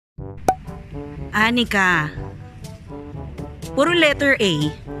Anika. Puro letter A.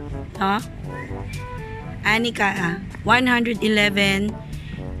 Huh? Anika, 111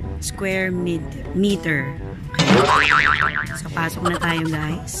 square meter. Okay. So, pasok na tayo,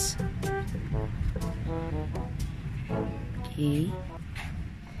 guys. Okay.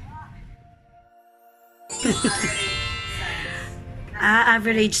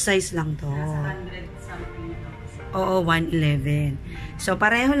 Average size lang to. Oo, 111. So,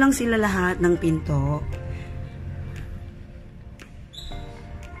 pareho lang sila lahat ng pinto.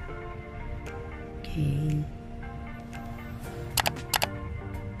 Okay.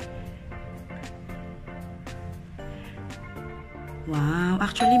 Wow.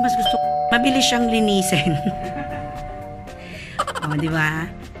 Actually, mas gusto ko. Mabilis siyang linisin. O, di ba?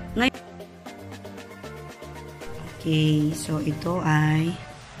 Ngayon. Okay. So, ito ay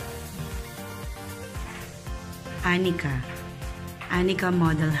Anika. Anika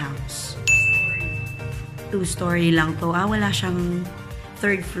Model House. 2-story lang to. Wala siyang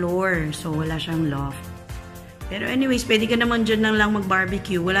 3rd floor. So, wala siyang loft. Pero anyways, pwede ka naman dyan lang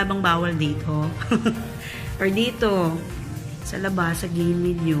mag-barbecue. Wala bang bawal dito? Or dito. Sa labas, sa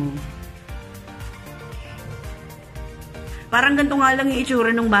gilid nyo. Parang ganito nga lang yung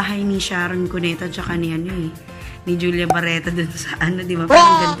itsura ng bahay ni Sharon Cuneta tsaka ni ni Julia Barreta dun sa di ba?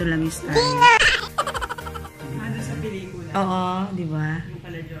 Parang ganito lang yung style. Sa pelikula. Oo, di ba? Yung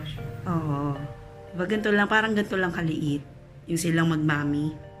pala Joshua. Oo. Diba ganito lang, parang ganito lang kaliit. Yung silang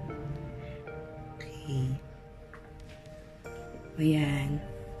magmami. Okay. Ayan.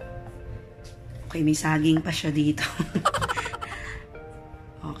 Okay, may saging pa siya dito.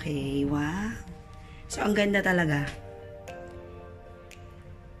 Okay, wow. So, ang ganda talaga.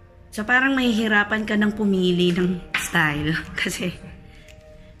 So, parang may hirapan ka ng pumili ng style. Kasi,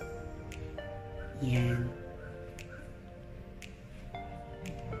 yan.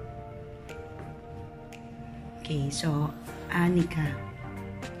 Okay, so, Anika.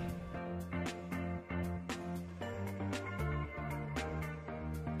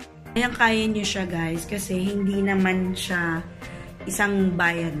 Kaya nyo siya, guys, kasi hindi naman siya isang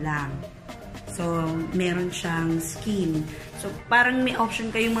bayad lang. So, meron siyang scheme. So, parang may option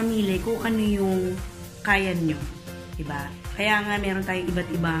kayong mamili kung ano yung kaya nyo. Diba? Kaya nga, meron tayong iba't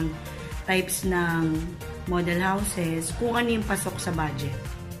ibang types ng model houses kung ano yung pasok sa budget.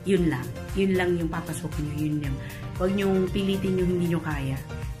 Yun lang. Yun lang yung papasok nyo. Yun lang. Huwag nyong pilitin yung hindi nyo kaya.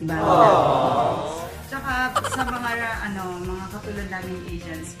 Diba? Tsaka sa mga mga katulad naming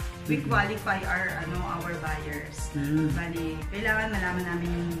agents, we qualify our buyers. Bali, kailangan malaman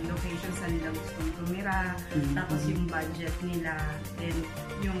namin yung location sa nila gustong tumira, tapos yung budget nila, then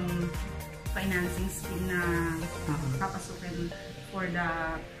yung financing scheme na papasukin for the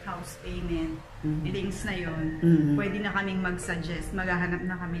house payment. Links na yun. Pwede na kaming mag-suggest, maghahanap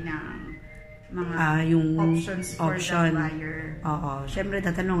na kami ng mga yung options for the buyer. Oo. Siyempre,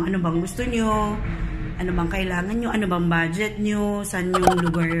 tatanong, ano bang gusto nyo? Ano bang kailangan nyo? Ano bang budget nyo? Saan yung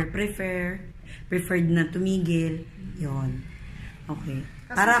lugar preferred na tumigil? Yun. Okay.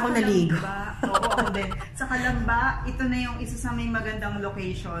 Kasi para ako naligo. Oo, ako din. Sa Kalamba, ito na yung isa sa may magandang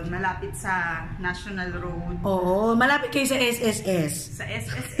location. Malapit sa National Road. Oo. Malapit kayo sa SSS. Sa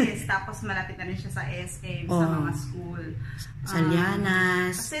SSS. Tapos malapit na rin siya sa SM, sa mga school. Sa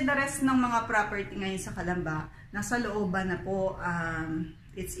Lianas. Kasi the rest ng mga property ngayon sa Kalamba, nasa looban na po.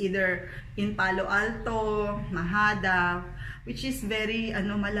 It's either in Palo Alto, Mahada, which is very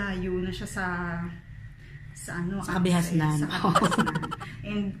malayo na siya sa Kabihasnan.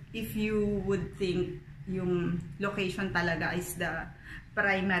 And if you would think yung location talaga is the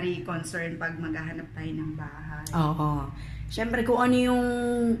primary concern pag maghahanap tayo ng bahay. Oo. Siyempre kung ano yung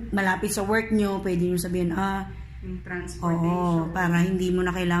malapit sa work nyo, pwede nyo sabihin, yung transportation. Oo, para hindi mo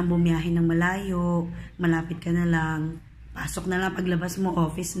na kailangan bumiyahin ng malayo, malapit ka na lang. Pasok na lang paglabas mo,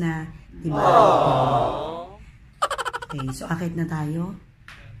 office na. Diba? Okay, so akit na tayo.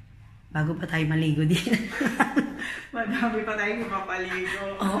 Bago pa tayo maligo din. Madami pa tayong mapaligo.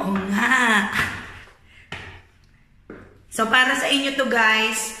 Oo nga. So para sa inyo to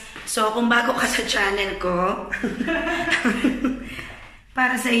guys. So kung bago ka sa channel ko.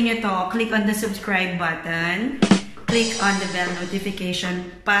 Para sa inyo to, click on the subscribe button. Click on the bell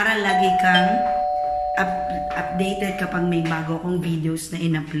notification para lagi kang updated kapag may bago kong videos na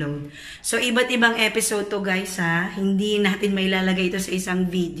in-upload. So, iba't ibang episode to guys ha. Hindi natin may lalagay ito sa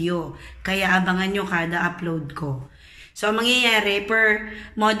isang video. Kaya abangan nyo kada upload ko. So, mangyayari per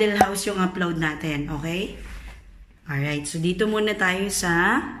model house yung upload natin. Okay? Alright. So, dito muna tayo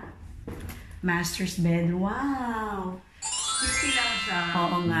sa master's bed. Wow! Cutie lang siya.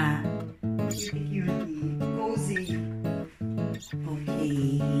 Oo nga. Cutie. Cozy.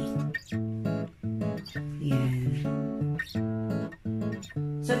 Okay.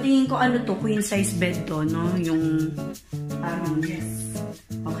 tingin ko ano to, queen size bed to, no? Yung, Yes.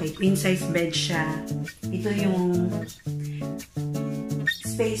 okay, queen size bed siya. Ito yung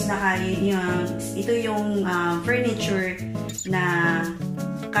space na kaya, ito yung furniture na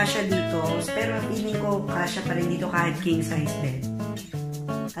kasya dito. Pero feeling ko kasya pa rin dito kahit king size bed.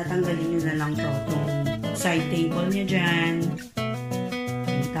 Tatanggalin nyo na lang to, itong side table niya dyan.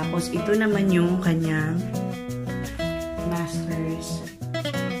 Tapos ito naman yung kanyang master's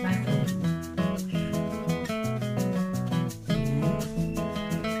bathroom.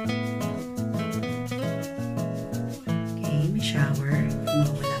 Okay, may shower.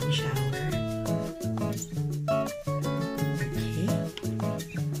 Wala may shower. Okay.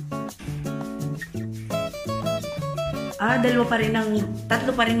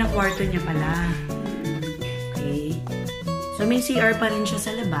 Tatlo pa rin ang kwarto niya pala. Okay. So, may CR pa rin siya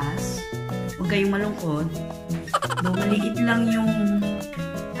sa labas. Huwag kayong malungkot. Though maliit lang yung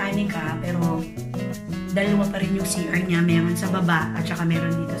Anika, pero dalawa pa rin yung CR niya. Meron sa baba at saka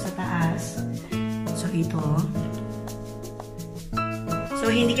meron dito sa taas. So, ito. So,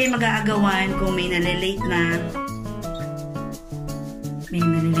 hindi kayo mag-aagawan kung may nalilate na. May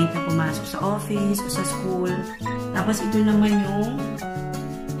nalilate na pumasok sa office o sa school. Tapos, ito naman yung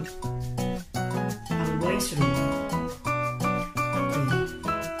ang boys room.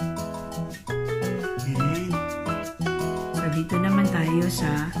 Dito naman tayo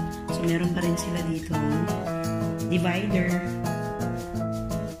sa, so meron pa rin sila dito divider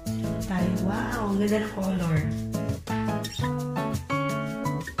tayo. Wow, ang ganda ng color.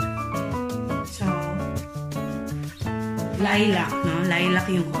 So lilac, no? Lilac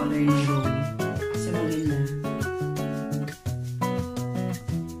yung color ng room. So maganda.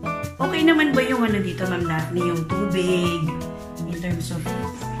 Okay naman ba yung ano dito, Ma'am Daphne, yung tubig in terms of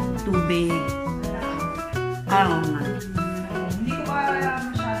tubig? Oo nga.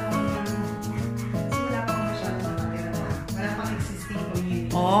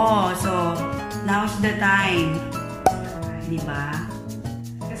 Oh, so now's the time. Di ba?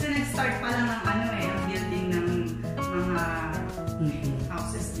 Kasi nag-start pa lang ng ang building ng mga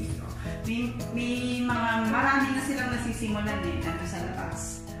houses dito. May marami na silang nasisimulan nandito sa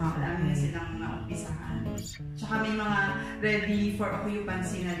labas. Marami na silang naumpisahan. Tsaka may mga ready for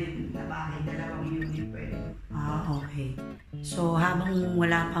occupancy na din na bahay. 2 unit pwede. Okay. So, habang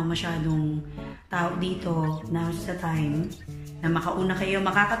wala pang masyadong tao dito, now's the time na makauna kayo,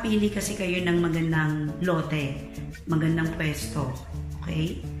 makakapili kasi kayo ng magandang lote, magandang pwesto.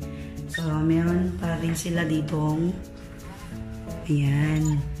 Okay? So, meron pa rin sila ditong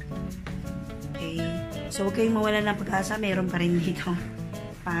ayan. Okay. So, huwag kayong mawala ng pag-asa. Meron pa rin dito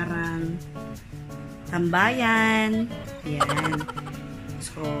parang tambayan. Ayan.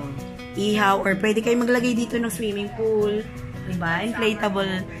 So, ihaw or pwede kayong maglagay dito ng swimming pool. Diba?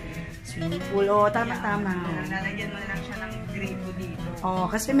 Inflatable swimming pool. O, tama-tama. Lalagyan mo na lang siya ng gripo dito. Oh,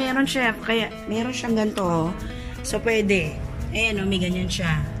 kasi meron siya, kaya meron siyang ganito. So, pwede. Ayan, may ganyan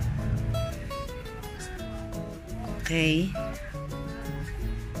siya. Okay.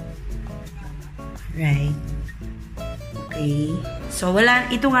 Right. Okay. So,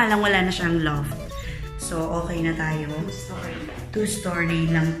 ito nga lang, wala na siyang loft. So, okay na tayo.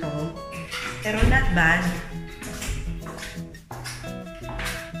 2-story lang to. Pero not bad.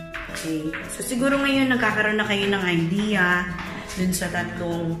 Okay. So, siguro ngayon nagkakaroon na kayo ng idea dun sa 3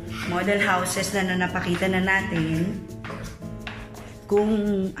 model houses na napakita na natin. Kung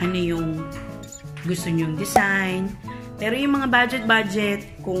ano yung gusto nyong design. Pero yung mga budget,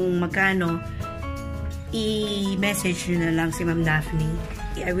 kung magkano, i-message nyo na lang si Ma'am Daphne.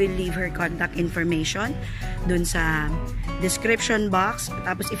 I will leave her contact information dun sa description box.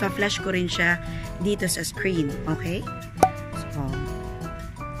 Tapos, ipa-flash ko rin siya dito sa screen. Okay? So,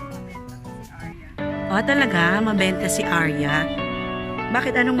 talaga, mabenta si Arya.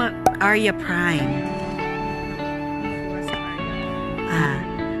 Bakit anong Arya Prime?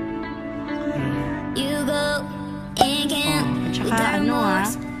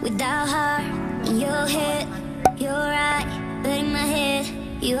 Without her in your head, you're right, but in my head,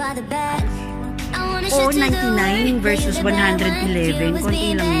 you are the bad. 99 versus 111,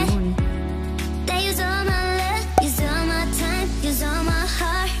 konti lang yun.